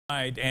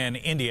An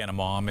Indiana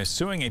mom is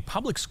suing a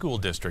public school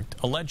district,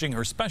 alleging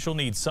her special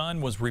needs son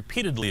was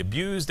repeatedly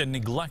abused and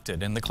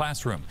neglected in the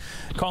classroom.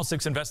 Call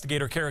 6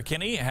 investigator Kara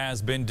Kinney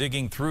has been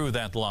digging through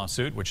that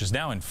lawsuit, which is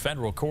now in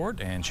federal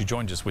court, and she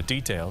joined us with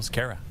details.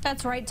 Kara.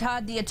 That's right,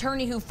 Todd. The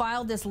attorney who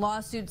filed this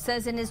lawsuit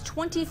says in his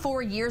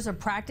 24 years of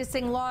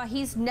practicing law,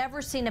 he's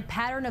never seen a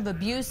pattern of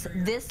abuse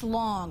this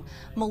long.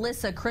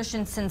 Melissa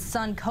Christensen's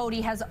son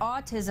Cody has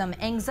autism,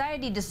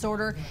 anxiety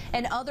disorder,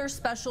 and other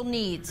special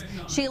needs.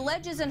 She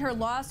alleges in her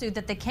lawsuit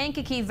that the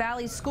Kankakee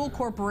Valley School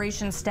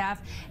Corporation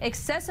staff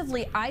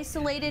excessively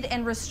isolated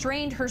and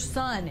restrained her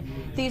son.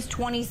 These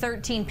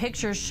 2013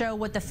 pictures show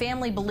what the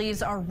family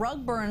believes are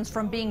rug burns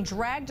from being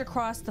dragged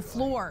across the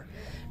floor.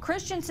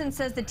 Christensen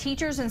says the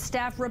teachers and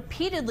staff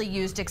repeatedly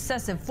used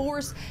excessive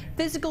force,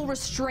 physical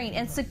restraint,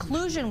 and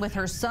seclusion with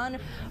her son,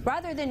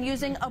 rather than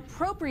using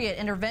appropriate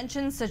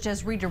interventions such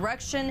as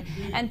redirection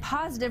and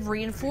positive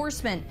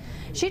reinforcement.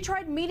 She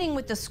tried meeting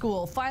with the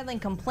school,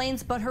 filing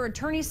complaints, but her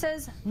attorney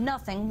says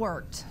nothing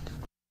worked.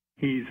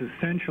 He's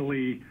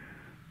essentially,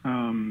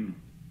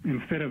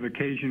 instead of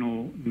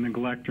occasional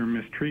neglect or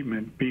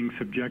mistreatment, being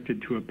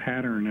subjected to a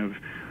pattern of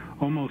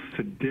almost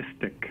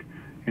sadistic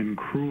and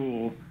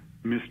cruel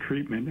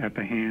mistreatment at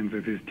the hands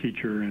of his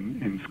teacher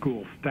and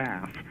school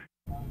staff.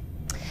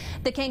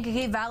 The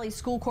Kankakee Valley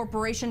School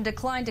Corporation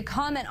declined to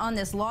comment on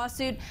this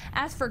lawsuit.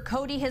 As for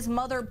Cody, his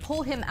mother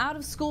pulled him out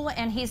of school,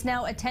 and he's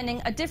now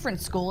attending a different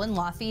school in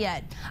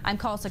Lafayette. I'm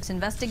Call 6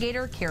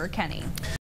 investigator Kara Kinney.